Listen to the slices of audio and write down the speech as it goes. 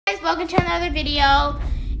Guys, welcome to another video.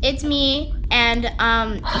 It's me, and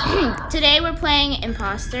today we're playing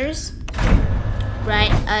Imposters.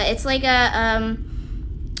 Right? It's like a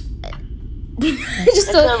it's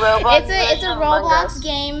a Roblox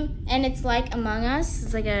game, and it's like Among Us.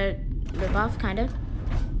 It's like a ripoff, kind of.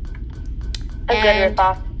 A good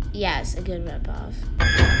ripoff. Yes, a good ripoff.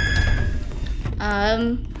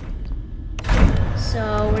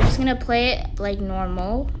 So we're just gonna play it like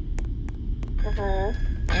normal.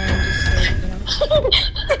 And just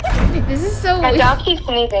like, this is so My weird. dog keeps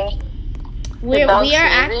sneezing. We are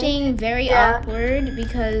acting very awkward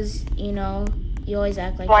because, you always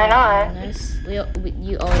act like Why that not? among us. You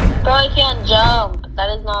always act. Bro, I can't jump. That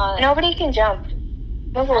is not. Nobody can jump.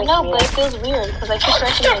 I know, but it feels weird because I keep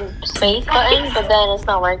pressing the space button, but then it's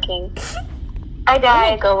not working. I Where am I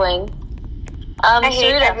died. going? I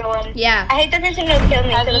hate Sarita, everyone. Yeah. I hate the person who killed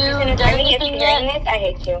me. Have So the you person who's done turning if anything you're yet? doing this, I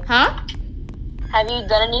hate you. Huh? Have you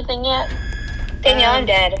done anything yet? Danielle, I'm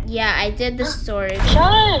dead. Yeah, I did the storage.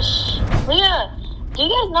 Shush! Leah, do you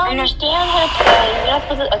guys not understand how to play? You're not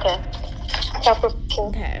supposed to. Okay. Stop repeating.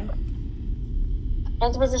 Okay. You're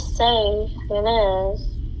not supposed to say who it is.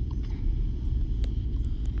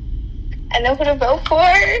 I know who to vote for.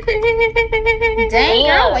 Dang,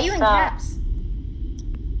 Yeah, girl, why you in stop. caps?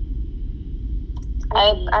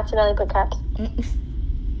 I accidentally put caps.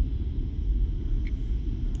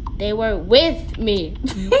 They were with me.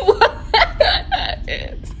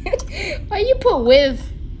 Why you put with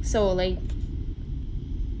so like?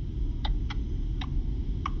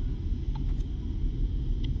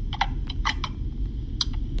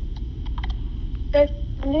 Just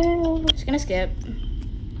gonna skip.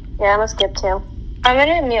 Yeah, I'm gonna skip too. I'm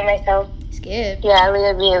gonna mute myself. Skip. Yeah,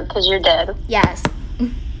 Leah, mute because you're dead. Yes.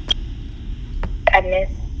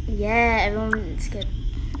 Goodness. Yeah, everyone skip.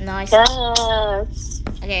 Nice. Yes.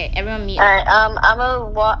 Okay, everyone mute. Alright, I'm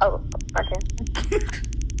gonna oh, okay.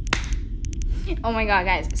 Oh my god,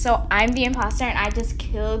 guys. So I'm the imposter and I just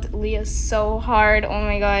killed Leah so hard. Oh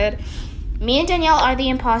my god. Me and Danielle are the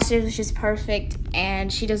imposters, which is perfect.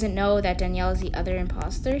 And she doesn't know that Danielle is the other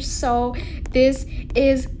imposter. So this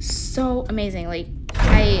is so amazing. Like,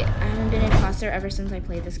 I haven't been an imposter ever since I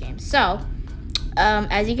played this game. So,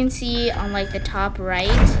 as you can see on like the top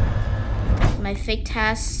right, my fake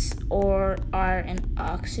tasks are an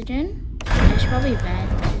oxygen. I should probably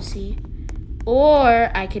vent to see.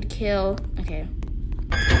 Or I could kill. Okay.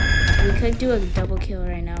 We could do a double kill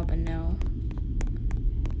right now, but no.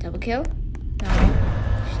 Double kill? No.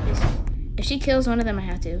 If she kills one of them, I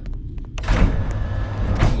have to.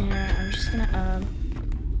 Yeah, I'm just gonna,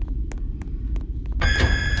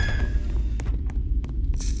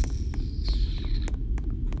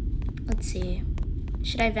 let's see.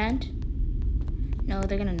 Should I vent? No,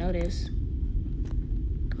 they're gonna notice.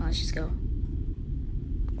 Come on, let's just go.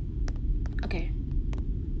 Okay.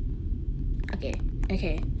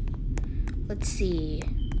 Okay. Let's see.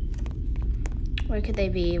 Where could they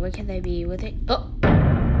be? Where could they be? Were they? Oh!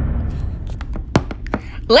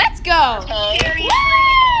 Let's go! Okay.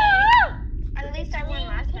 At least I won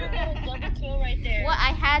last time. Double kill right there. Well,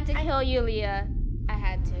 I had to kill you, Leah. I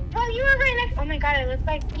had to. Oh, you were right next. Oh my god, it looks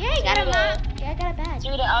like. Yeah, I got a yeah, I got a badge.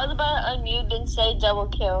 Dude, I was about to unmute and say double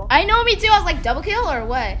kill. I know, me too. I was like, double kill or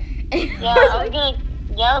what? Yeah, I was gonna.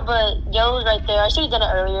 Yeah, but Yellow was right there. I should have done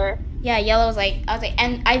it earlier. Yeah, Yellow was like,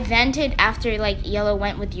 and I vented after like Yellow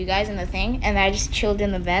went with you guys in the thing, and I just chilled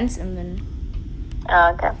in the vents, and then.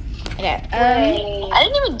 Oh, okay. Okay. I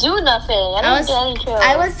didn't even do nothing. I didn't get any kills.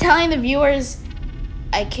 I was telling the viewers,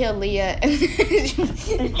 I killed Leah.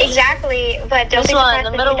 Exactly, but don't This be one, surprised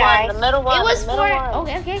the if middle you die. one, the middle one. It was the for middle one.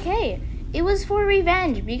 okay. It was for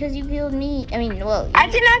revenge because you killed me. I mean, well, I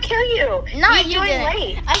did not kill you. No, you you joined didn't.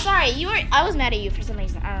 late. I'm sorry. I was mad at you for some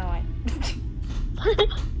reason. I don't know why.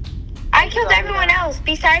 I killed everyone else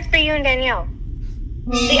besides for you and Danielle.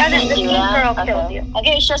 The pink girl killed you.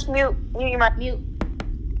 Okay, it's just mute. Mute your mic. Mute.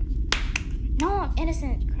 No, I'm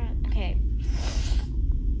innocent. Crap. Okay.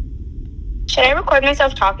 Should I record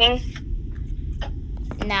myself talking?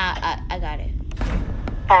 Nah, I got it.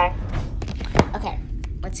 Okay. Okay.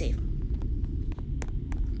 Let's see.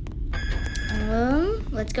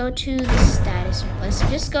 Let's go to the status room. Let's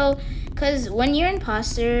just go, cause when you're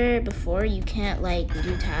imposter before, you can't like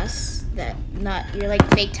do tasks that you're like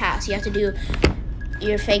fake tasks. You have to do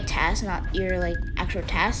your fake tasks, not your like actual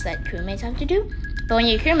tasks that crewmates have to do. But when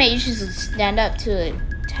you're a crewmate, you just stand up to a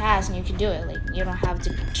task and you can do it. Like you don't have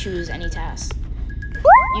to choose any task.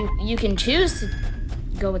 You can choose to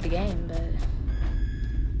go with the game, but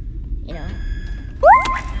you know.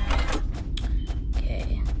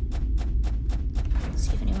 Okay. Let's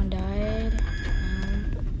see if anyone died.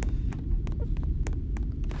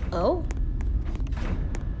 Oh.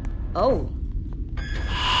 Oh.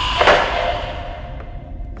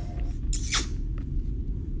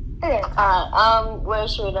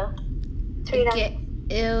 Where's Sharita?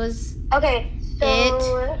 It was. Okay, so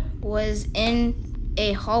It was in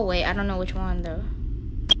a hallway. I don't know which one though.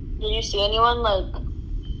 Did you see anyone like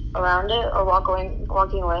around it or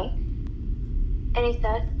walking away? any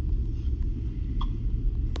stuff?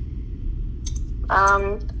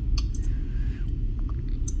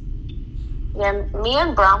 Yeah, me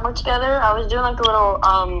and Brown were together. I was doing like a little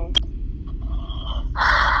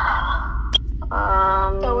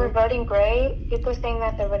So we're voting gray. People saying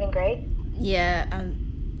that they're voting gray. Yeah.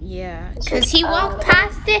 Yeah. Cause he walked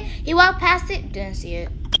past it. He walked past it. Didn't see it.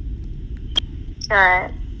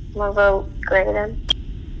 Alright. I'm gonna vote gray then.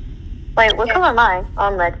 Wait, what color am I? Oh,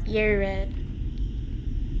 I'm red. You're red.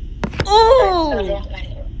 Ooh.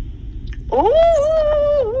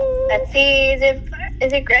 Ooh! Let's see. Is it gray?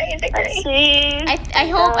 Is it Let's gray? see. I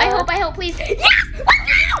hope, please. Yes!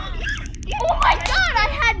 Oh my god, I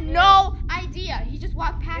had no idea. He just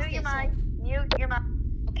walked past it. You're mine.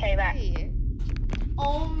 Okay, back.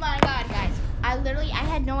 Oh my god, guys. I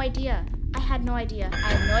had no idea. I had no idea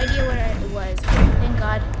where it was. Thank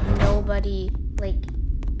God nobody, like,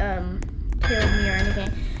 killed me or anything.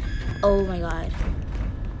 Oh my god.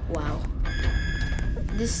 Wow.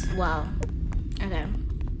 Wow. Okay.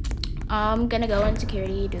 I'm gonna go in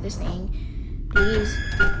security, do this thing. Please,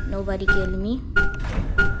 nobody kill me.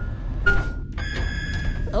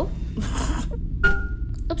 Oh.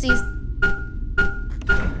 Oopsies.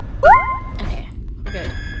 Okay, we're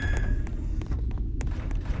good.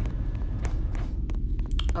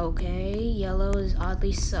 Okay, yellow is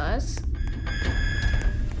oddly sus.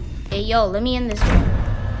 Hey, yo, let me in this room.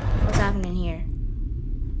 What's happening here?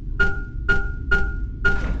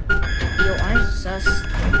 Yo, orange is sus.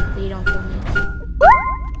 Please don't kill me.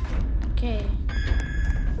 Okay.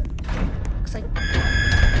 Looks like...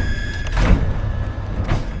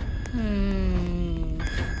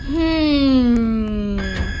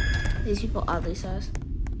 These people oddly sus.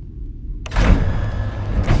 How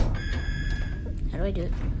do I do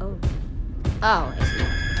it? Oh. Oh, I see.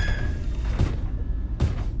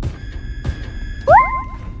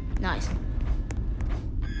 Nice.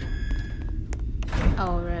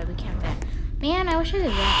 Oh, right, we can't back. Man, I wish I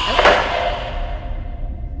could back.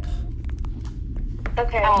 Oh.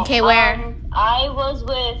 Okay. Okay, where? I was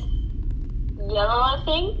with yellow, I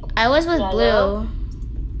think. I was with Yellow. blue.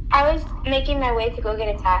 I was making my way to go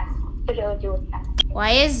get a task. To go do a task.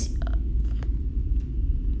 Why is...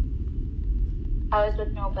 I was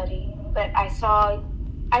with nobody, but I saw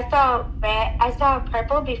red. I saw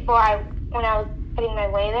purple when I was heading my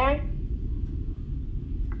way there.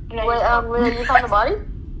 And I Wait, Leah, you found the body?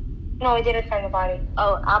 No, I didn't find the body.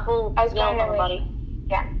 Oh, Apple. I was yellow found found the my body.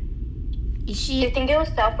 Yeah. Is Do you she... think it was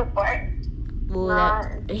self-report?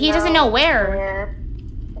 He doesn't know where.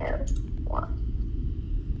 Yeah. What?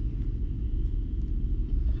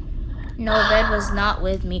 No, red was not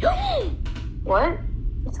with me. What?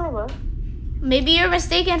 What's that about? Maybe you're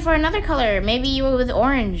mistaken for another color. Maybe you were with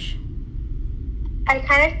orange. I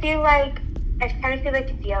kind of feel like it's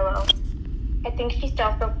yellow. I think she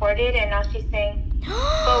self-reported and now she's saying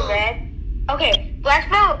go red. Okay, let's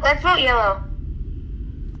vote yellow.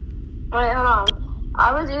 Wait, hold on.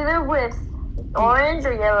 I was either with orange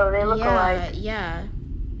or yellow. They look alike. Yeah.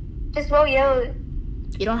 Just vote yellow.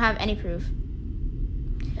 You don't have any proof.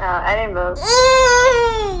 I didn't vote.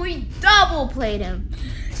 Ooh, we double played him.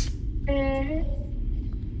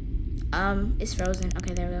 It's frozen.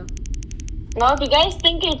 Okay, there we go. Well, if you guys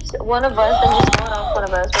think it's one of us, then just vote off one of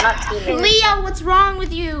us. We're not teaming. Leah, what's wrong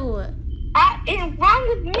with you? It's wrong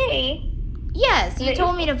with me. Yes, you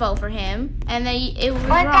told me to vote for him, and then it was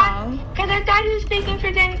wrong. Because I thought he was speaking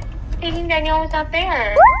for taking Danielle was out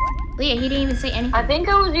there. Leah, he didn't even say anything. I think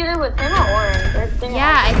I was either with him or orange.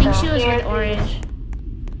 Yeah, I think she was with orange.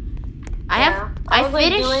 I was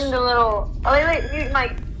finished. Like, doing the little. Oh wait,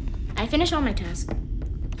 Mike. I finished all my tasks.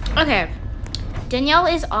 Okay, Danielle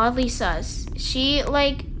is oddly sus. She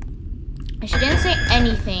didn't say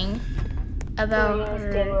anything about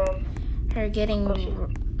her getting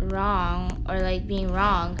wrong or like being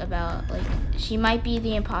wrong about like she might be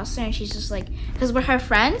the imposter, and she's just like, because we're her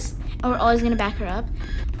friends and we're always gonna back her up.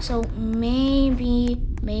 So maybe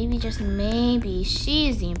just maybe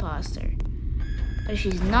she's the imposter. But if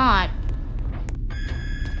she's not,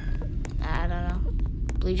 I don't know.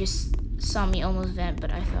 Blue just saw me almost vent,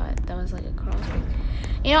 but I thought that was like a cross.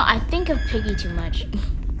 You know, I think of Piggy too much.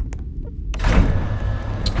 I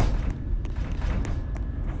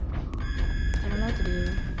don't know what to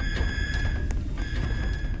do.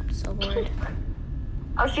 I'm so bored.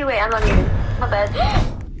 Oh shoot, wait, I'm not muted. My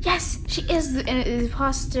bad. Yes, she is the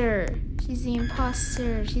imposter. She's the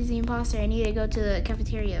imposter. She's the imposter. I need to go to the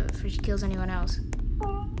cafeteria before she kills anyone else.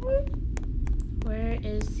 Where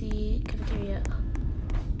is the cafeteria?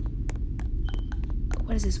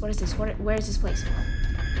 What is this? What is this? Where is this place?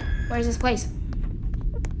 Where is this place?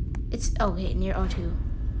 It's okay, near O2.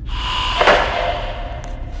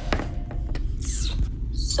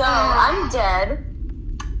 So I'm dead.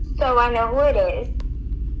 So I know who it is.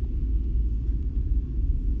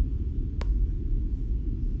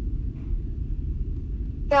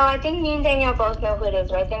 So I think me and Danielle both know who it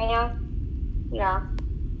is, right, Danielle? Yeah.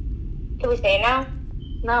 Can we say it now?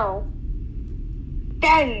 No.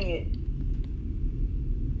 Dang it.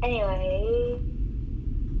 Anyway,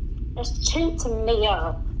 Just cheat me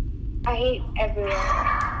up. I hate everyone.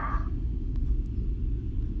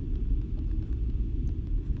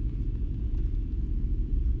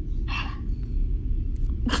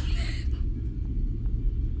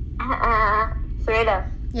 Sarita,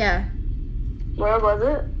 Yeah. where was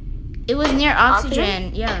it? It was near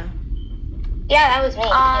oxygen. Yeah. Yeah, that was me.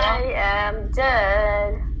 I am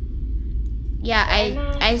dead. Yeah,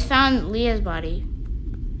 I found Leah's body.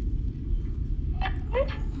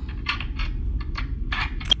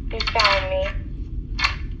 You found me.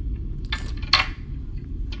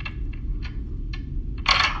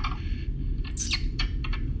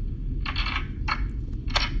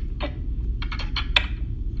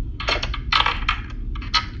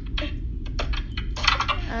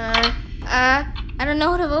 I don't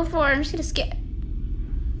know who to vote for. I'm just gonna skip.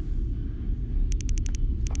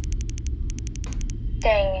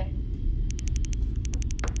 Dang it.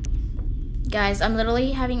 Guys, I'm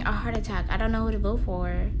literally having a heart attack. I don't know who to vote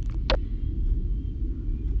for.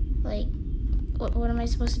 Like, what am I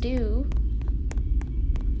supposed to do?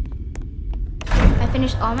 I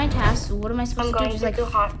finished all my tasks. What am I supposed I'm to do? going Just to like do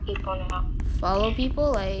haunt people now. follow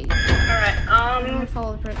people? Like, Alright, I'm gonna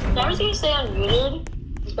follow the person. so I'm just gonna stay unmuted,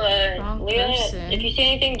 but Wrong Leah, person. if you see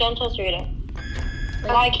anything, don't tell Sarita.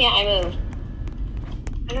 Like, Why can't I move?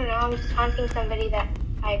 I don't know, I'm just haunting somebody that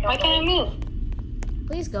I don't Why can't I know. move?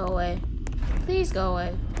 please go away. Please go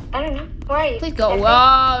away. I don't know. Where are you? Please go. Yes,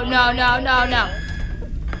 Whoa, no.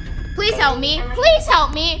 Please help me. Please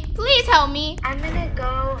help me. Please help me. I'm gonna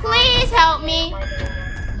go. Please help me. I don't like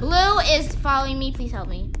anymore. Blue is following me. Please help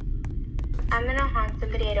me. I'm gonna haunt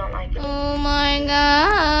somebody I don't like. Oh my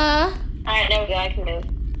god. Alright, there we go, I can move.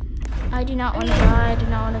 I do not want to die. I do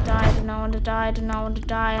not want to die. I do not want to die. I do not want to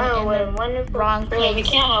die. Oh, I'm what a in the wonderful. wrong Leah, we place.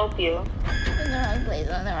 can't help you. In the wrong place.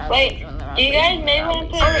 In the wrong Wait, place. In the wrong do you place, guys in the maybe wrong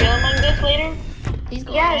want to place. play Real Among Us later? Please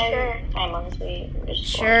go Yeah, away. sure. I'm honestly just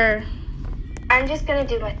Sure. I'm just gonna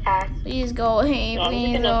do my task. Please go away. No, I'm just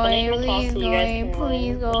Please gonna go away. finish my task Please so go you guys away. can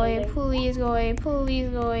Please run go or away. something. Please go away. Please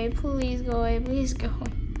go away. Please go away. Please go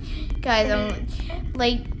away. Guys, I'm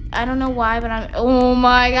like, I don't know why, but I'm. Oh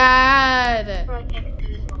my god.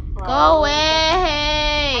 Go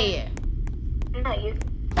away. Not you.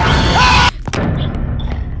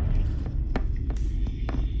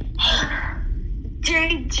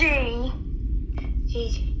 JG.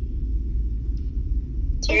 GG.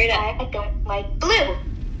 Sarita. I don't like blue.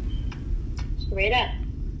 Sarita.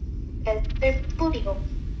 Because there's blue people.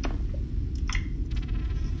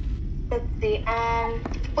 Let's see.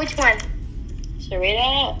 Which one?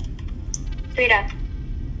 Sarita. Frida.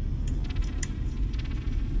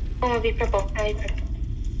 I'm gonna be purple. I'll be purple.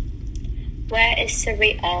 Where is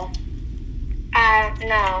Sarita?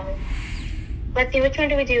 No. Let's see, which one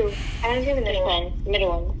do we do? I don't do the Which middle one. one? Middle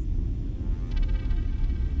one.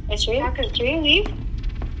 Is Sarita? Did Sarita leave?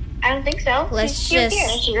 I don't think so. Let's She's here.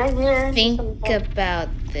 just She's right here. think about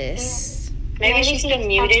this. Maybe Maybe she's she's still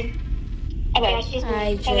muted. Yeah, Okay. she's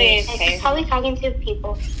I Probably just, okay. she's probably talking to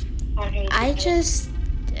people on her. I just.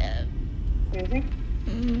 Mm-hmm.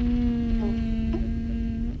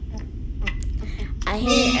 I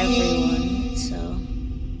hate everyone, so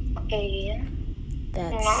Okay. They're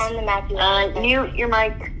not that's on the map yet. Mute your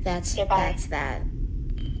mic. that's Goodbye. that's that.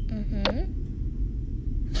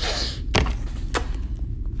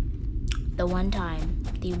 The one time.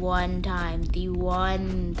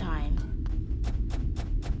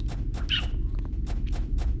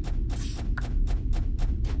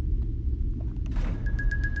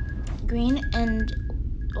 Green and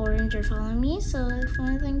orange are following me, so if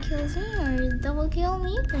one of them kills me or double kill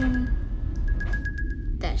me, then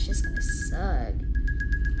that's just gonna suck.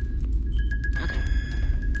 Okay.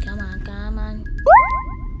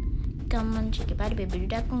 Come on, chicken body baby, do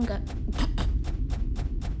that conga.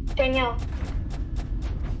 Danielle.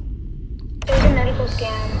 There's a medical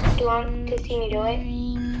scan. Do you want to see me do it?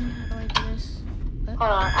 How do I do this? Hold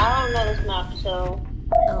on, I don't know this map, so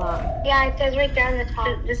A lot. Yeah, it says right there on the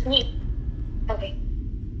top. Just me. Okay.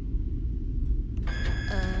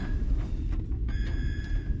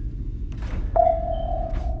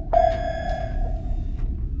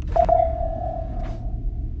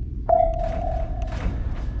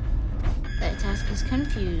 That task is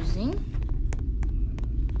confusing.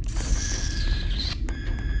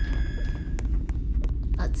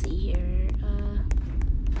 Let's see here.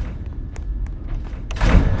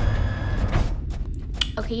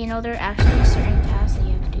 Okay, you know, there are actually certain tasks that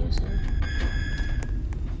you have to do, so.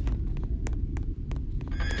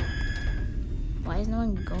 Why is no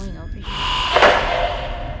one going over here?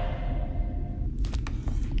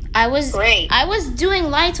 I was doing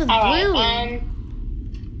lights with blue.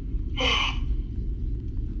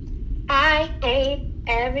 I hate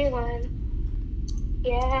everyone.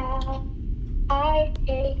 Yeah. I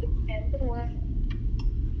hate everyone.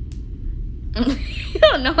 You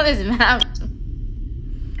don't know this map.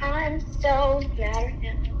 I'm so mad right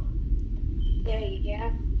now.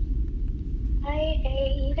 Yeah. I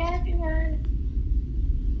hate everyone.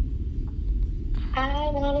 I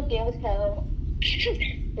wanna be able to tell.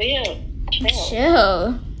 Leah,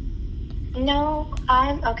 Chill. No,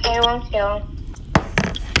 I'm okay. I won't chill.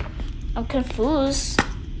 I'm confused.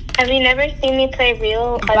 Have you never seen me play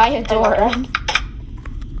real? By a door.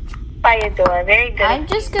 By a door. Very good. I'm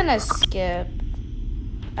just gonna skip.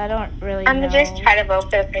 I don't really I'm know. gonna just try to vote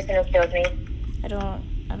for the person who killed me. I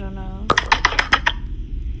don't know.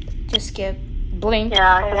 Just skip. Blink.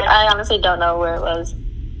 Yeah, 'cause I honestly don't know where it was.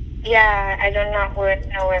 Yeah, I don't know where it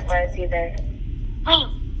was either.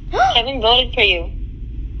 Kevin voted for you.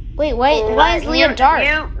 Wait, why is Leah dark?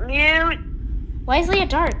 Mute. Why is Leah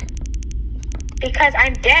dark? Because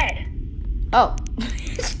I'm dead. Oh.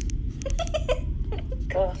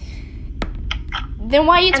 Ugh. Then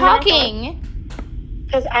why are you talking?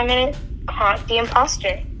 Because I'm gonna haunt the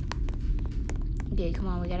imposter. Okay, come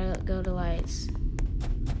on, we gotta go to lights.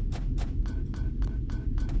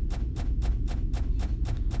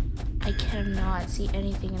 I cannot see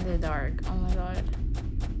anything in the dark. Oh my god.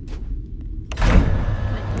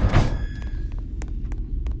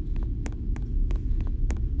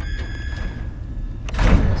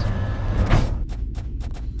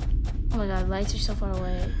 Oh my god, lights are so far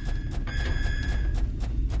away.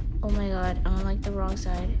 Oh my god, I'm on like the wrong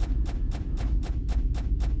side.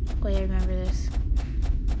 Wait, I remember this.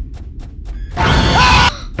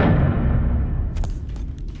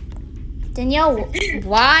 Danielle,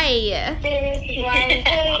 why?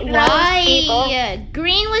 Why?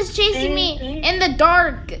 Green was chasing me in the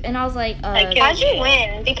dark, and I was like, how'd you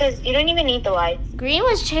win? Because you don't even need the lights. Green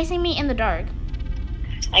was chasing me in the dark.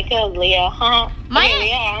 I killed Leah. My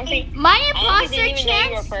imposter imposter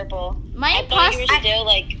chance. Purple. My I thought you were still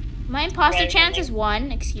like. My imposter red chance or is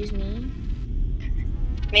 1. Excuse me.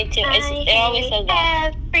 Me too. It always says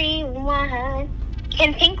that. Everyone.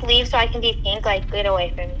 Can Pink leave so I can be Pink? Like, get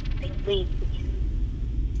away from me. Like, leave.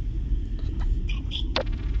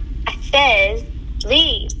 It says,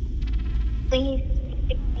 leave. Please,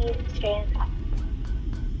 stand up.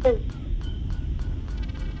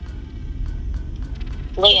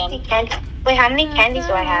 Liam. Wait, how many candies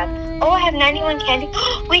do I have? Oh, I have 91 candies.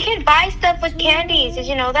 We can buy stuff with candies. Did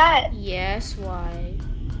you know that? Yes, why?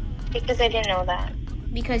 Because I didn't know that.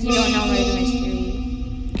 Because you don't know Murder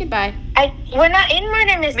Mystery. Goodbye. We're not in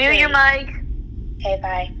Murder Mystery. Mute your mic. Okay,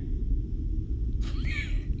 bye.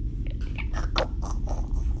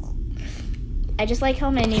 I just like how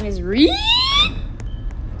my name is Ree.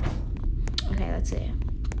 Okay, let's see.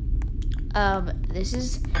 This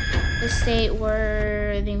is the state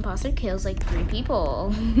where the imposter kills like 3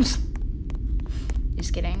 people.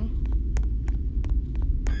 Just kidding.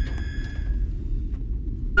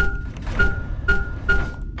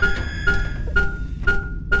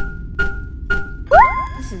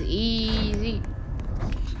 This is easy.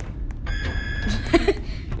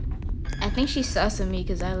 I think she's sus of me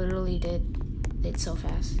because I literally did it so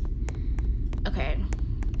fast. Okay.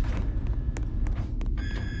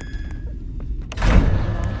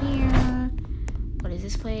 Here. What is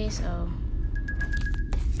this place? Oh.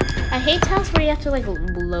 I hate tasks where you have to like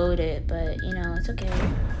load it, but you know, it's okay.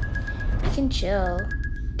 You can chill.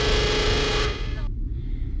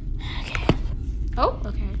 Okay. Oh,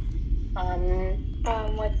 okay.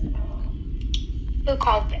 What's... Who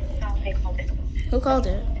called it? No, they called it. Who called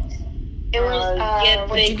it? It was,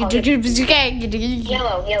 what do you call it?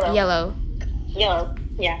 Yellow. Yellow. Yellow.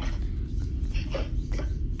 Yeah.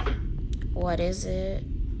 What is it?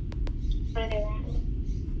 What do they want?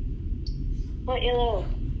 What yellow?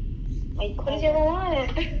 What does yellow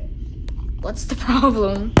want? What's the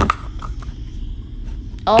problem?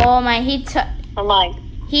 Oh my, I'm like,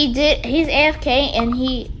 He did. He's AFK and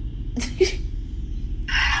he.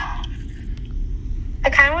 I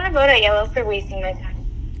kind of want to vote at yellow for wasting my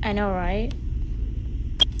time. I know, right?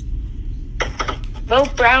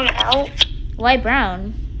 Vote brown out. Why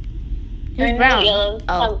brown? Who's brown? Yellow.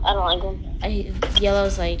 Oh, I don't like him.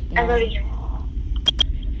 Yellow's like. I No. voted you.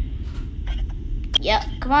 Yep.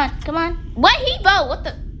 Come on. Come on. What he vote? What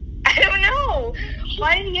the? I don't know.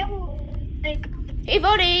 Why did yellow? Like, He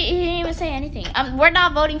voted. He didn't even say anything. We're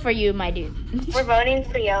not voting for you, my dude. we're voting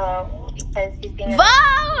for yellow because he's being.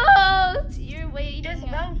 Vote! You're waiting. Just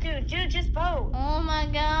vote, dude. Dude, just vote. Oh my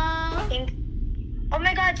god. Think. Oh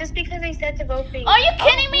my god! Just because I said to vote for you. Are you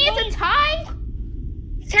kidding me? It's a tie.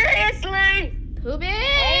 Seriously? Poopy.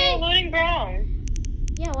 Oh, voting brown.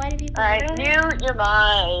 Yeah. Why do people? Alright, mute your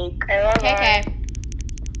mic. Okay.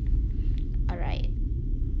 All right.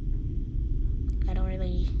 I don't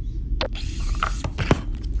really.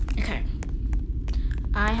 Okay.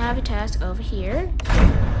 I have a task over here.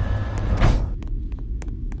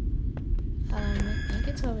 I think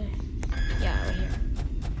it's over. Yeah, over here.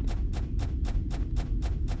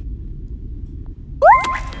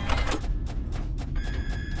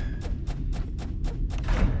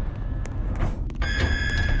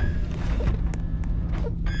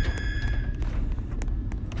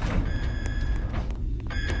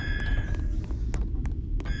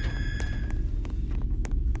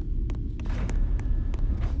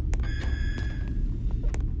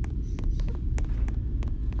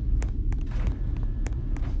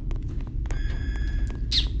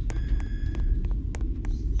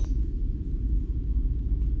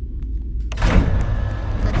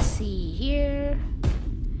 Let's see here.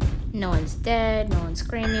 No one's dead. No one's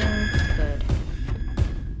screaming. Good.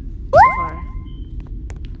 So far.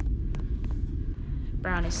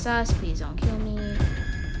 Brown is sus. Please don't kill me.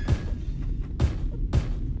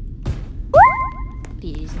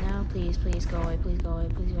 Please, no. Please, please go away. Please go away.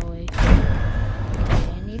 Please go away.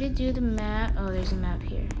 Okay, I need to do the map. Oh, there's a map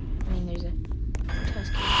here. I mean, there's a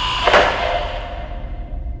task here.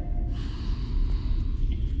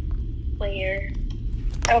 Where?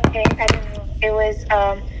 Okay, I don't know. It was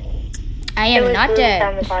I it am was not blue dead.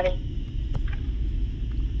 found the body.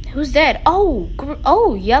 Who's dead? Oh,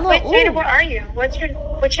 oh, yellow. Wait, Ooh. Jada, what are you? What's your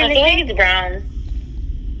I name? think it's brown.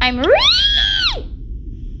 I'm Ree!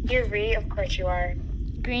 You're Ree, of course you are.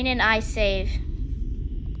 Green and I save.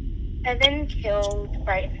 Evan killed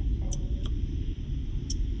Bright.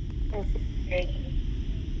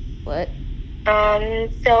 What?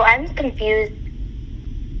 So I'm confused.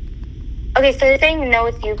 Okay, so they're saying no,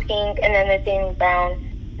 it's you, pink, and then they're saying brown,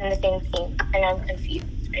 and they're saying pink, and I'm confused,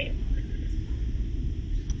 right?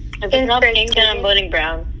 If it's not pink, then I'm voting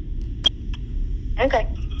brown. Okay.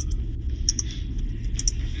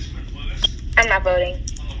 I'm not voting.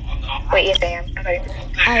 Wait, yes I am. I'm voting.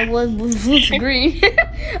 I was voting green.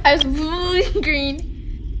 I was voting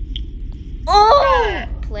green. Oh!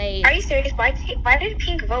 Play. Are you serious? Why did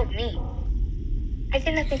pink vote me? I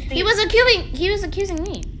did nothing to you. He was accusing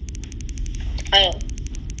me. Oh.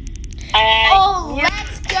 Oh,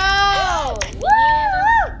 let's go!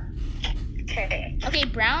 Woo! Okay. Okay,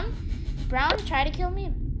 Brown. Brown tried to kill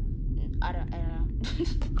me. I don't know.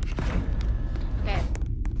 Okay.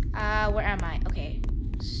 Where am I? Okay.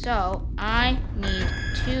 So I need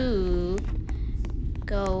to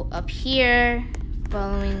go up here,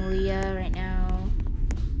 following Leah right now.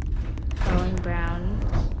 Following Brown.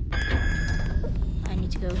 I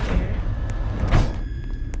need to go here.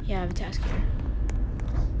 Yeah, I have a task here.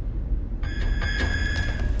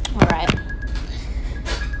 Alright.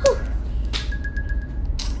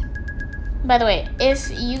 By the way, if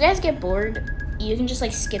you guys get bored, you can just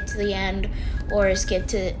like skip to the end or skip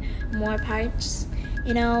to more parts,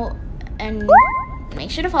 you know, and make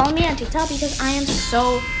sure to follow me on TikTok because I am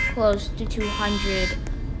so close to 200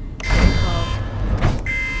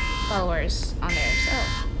 followers on there, so,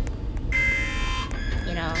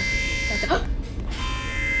 you know, that's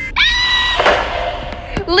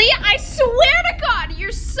Leah, I swear to God,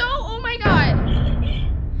 you're so, oh my God.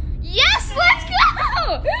 Yes, let's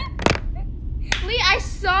go. Leah, I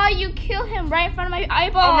saw you kill him right in front of my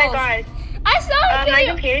eyeballs. Oh my God. I saw him kill My you.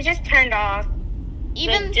 computer just turned off.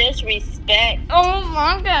 Even, The disrespect. oh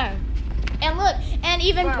my God. And look, and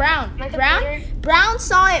even Wow, Brown. my computer- Brown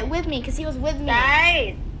saw it with me because he was with me.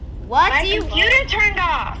 Guys, What my do you computer turned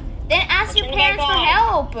off. Then ask your Oh my parents for God.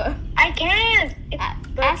 help. I can't. It's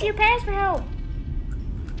Ask your parents for help.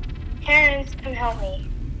 parents, come help me.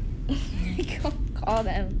 Call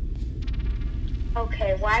them.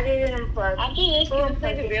 Okay, why did it unplug? After this, you can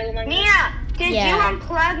play the real Among Us. Mia, did Yeah. you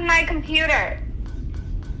unplug my computer?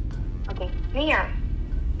 Okay, Mia.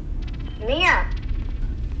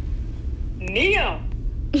 Leah!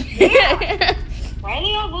 Leah! Why are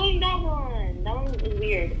they all voting that one? That one is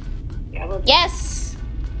weird. Yeah, we'll Yes.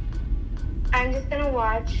 I'm just gonna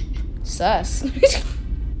watch. Sus.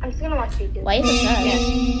 I'm just gonna watch YouTube. Why is it sus? Yeah.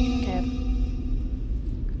 Okay.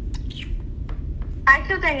 I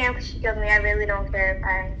killed Danielle because she killed me. I really don't care if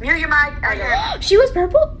I... Mute your mic. Okay. She was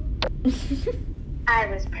purple? I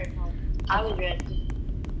was purple. I was red.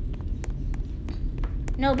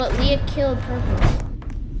 No, but Leah killed purple.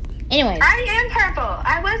 Anyways. I am purple.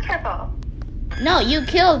 I was purple. No, you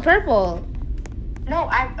killed purple. No,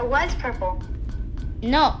 I was purple.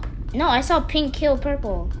 No, I saw pink kill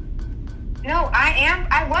purple. No,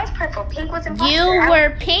 I was purple. Pink was imposter. You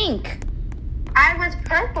were pink. I was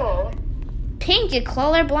purple. Pink, you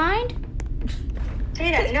colorblind?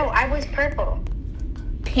 Trina, no, I was purple.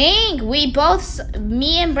 Pink,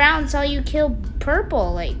 me and Brown saw you kill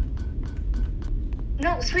purple. Like,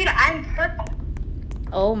 No, Sweeta, I'm purple.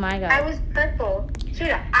 oh my god. I was purple.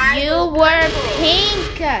 Sweeta, You was were purple.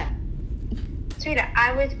 pink. Sweeta,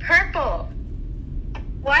 I was purple.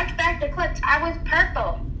 Watch back the clips. I was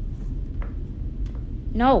purple.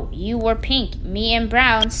 No, you were pink. Me and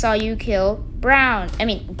Brown saw you kill Brown. I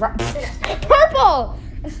mean, purple.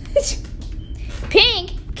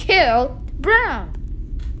 Pink killed Brown.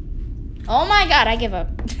 Oh my god, I give up.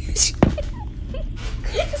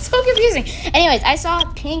 It's so confusing. Anyways, I saw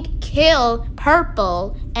pink kill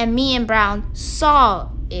purple, and me and Brown saw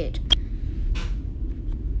it.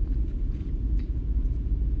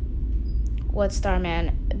 What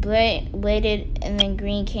Starman? Waited, and then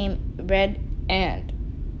green came, red, and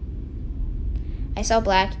I saw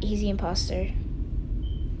black. He's the imposter.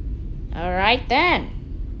 All right then.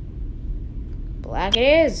 Black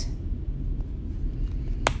it is.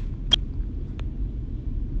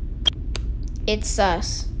 It's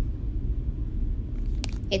sus.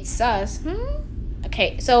 It's sus.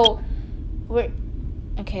 Okay, so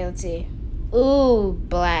okay, let's see. Ooh,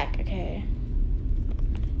 black. Okay.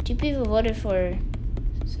 2 people voted for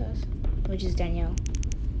sus, which is Danielle.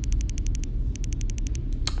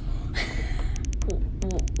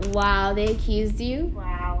 Wow, they accused you?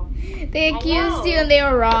 Wow. They accused you and they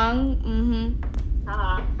were wrong.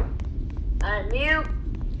 Mute.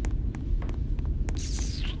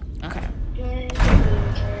 Okay.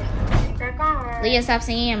 Back on. Leah, stop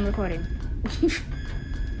singing. I'm recording.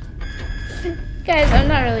 Guys, I'm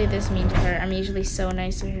not really this mean to her. I'm usually so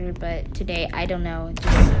nice to her, but today, I don't know.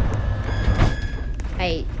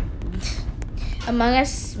 Among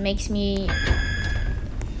Us makes me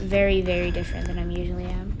very, very different than I usually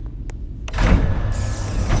am.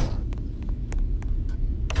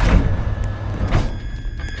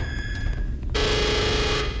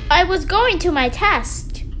 I was going to my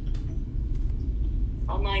test.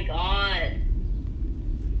 Oh my god.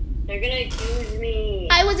 They're gonna accuse me.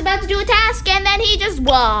 I was about to do a task and then he just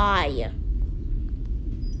why?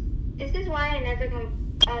 This is why I never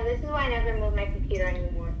move my computer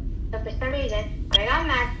anymore. But for some reason, when I got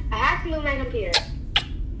mad, I had to move my computer.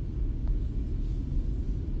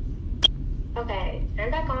 Okay,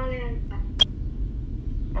 turn back on and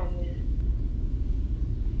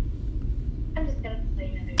I'm just gonna play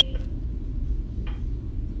another game.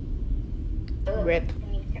 Ugh, Rip.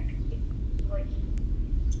 I need to check my voice.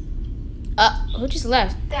 Who just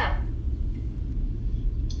left? So,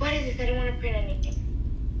 what is this? I don't want to print anything.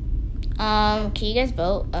 Can you guys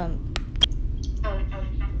vote?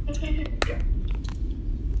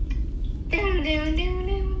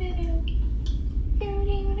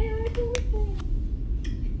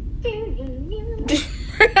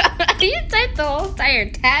 You typed the whole entire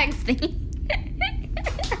tag thing.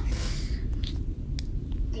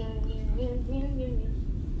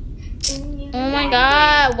 Oh my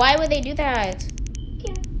god, why would they do that?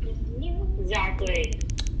 Exactly.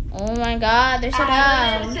 Oh my god, they're so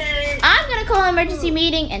dumb. I'm gonna call an emergency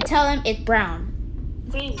meeting and tell him it's Brown.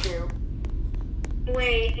 Please do.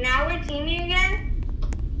 Wait, now we're teaming again?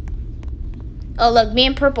 Oh look, me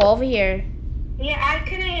and Purple over here. Yeah, I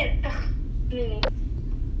couldn't.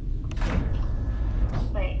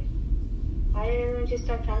 Wait, why did everyone just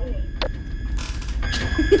stop talking to me?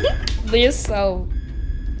 Leah's so...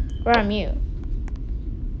 We're on mute.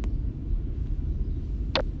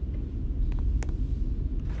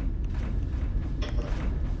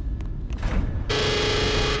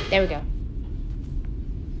 There we go.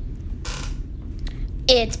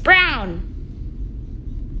 It's Brown!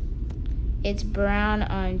 It's Brown,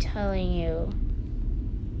 I'm telling you.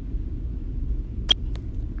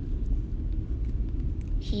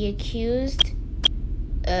 He accused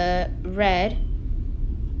Red,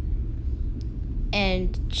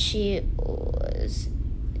 and she was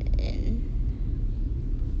in.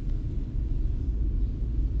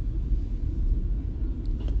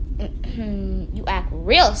 You act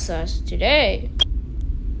real sus today.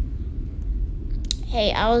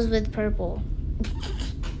 Hey, I was with purple.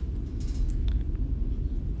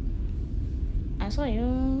 I saw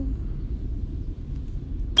you.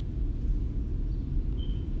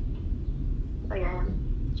 Oh yeah.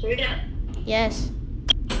 Hurry up. Yes.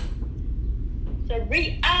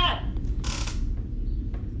 Hurry up.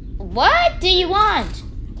 What do you want?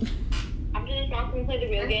 After this round, can we play the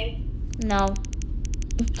real game? No.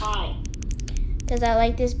 Why? Because I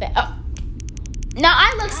like this bed. Oh. Now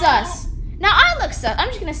I look sus. Now I look sus. I'm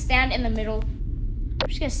just going to stand in the middle. I'm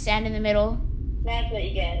just going to stand in the middle. That's what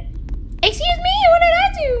you get. Excuse me? What did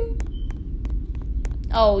I do?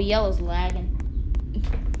 Oh, yellow's lagging.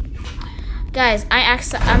 Guys,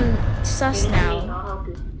 I'm sus now. I'll help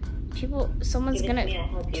you. Someone's going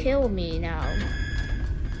to kill me now.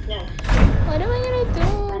 Yeah. What am I going to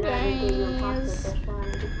do, guys?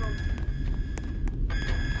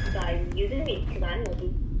 Guys, using me because I'm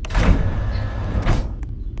lucky.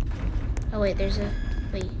 Oh wait, there's a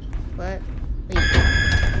wait. What?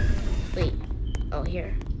 Wait. Oh,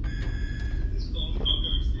 here.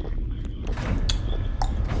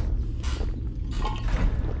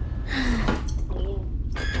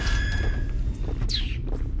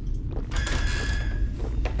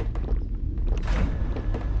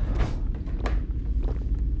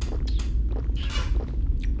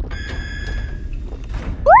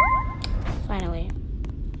 Finally.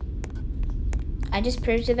 I just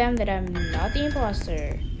proved to them that I'm not the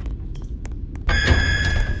imposter.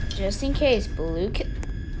 Just in case, blue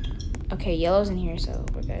okay, yellow's in here, so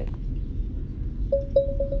we're good.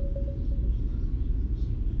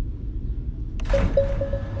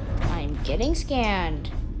 I'm getting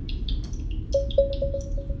scanned.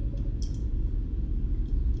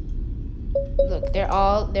 Look, they're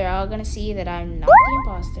all gonna see that I'm not the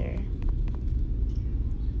imposter.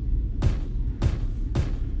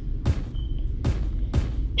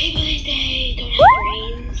 People these days don't have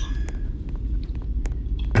brains.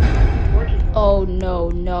 Oh no.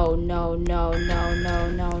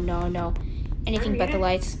 Anything but the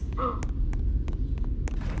lights.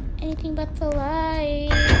 Anything but the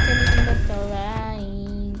lights. Anything but the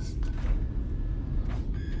lights.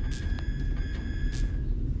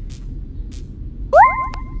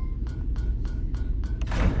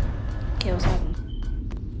 Okay, what's happened?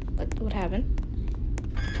 What happened?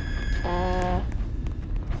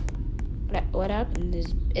 What happened?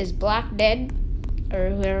 Is Black dead? Or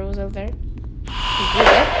whoever was over there? Is he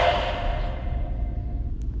dead?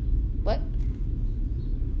 What?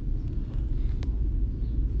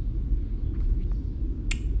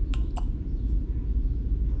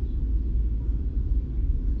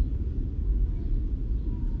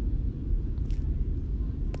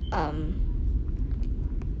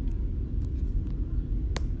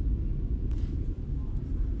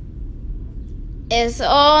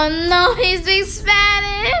 Oh no, he speaks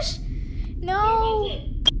Spanish! No!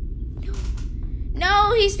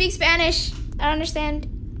 No, he speaks Spanish. I don't understand.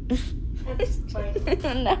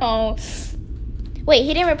 No. Wait,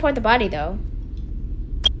 he didn't report the body though.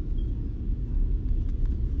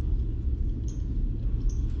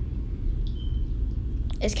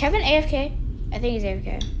 Is Kevin AFK? I think he's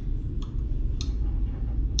AFK.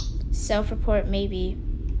 Self-report maybe.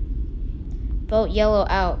 Vote yellow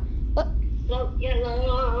out. What? Vote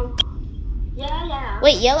yellow. Yeah.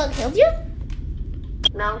 Wait, yellow killed you?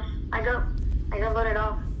 No, I got voted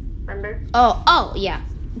off. Remember? Oh, yeah.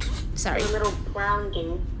 Sorry. The little brown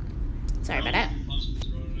game. Sorry about that.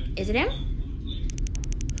 Is it him?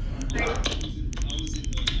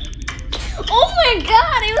 Oh my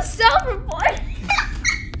god, it was self-report.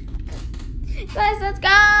 Guys, let's go.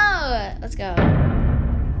 Let's go.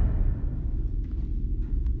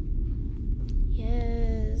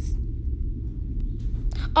 Yes.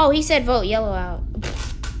 Oh, he said vote yellow out.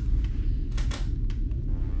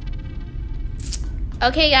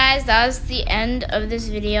 Okay, guys, that was the end of this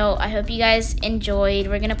video. I hope you guys enjoyed.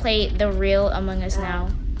 We're gonna play the real Among Us now.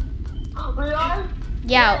 We are?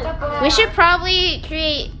 Yeah, we should probably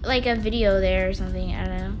create like a video there or something. I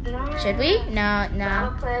don't know. Should we? No.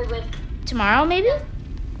 I'll play with. Tomorrow, maybe?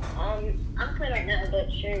 I'm playing right now, but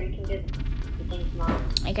sure, we can do the thing tomorrow.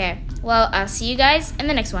 Okay. Well, I'll see you guys in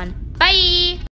the next one. Bye!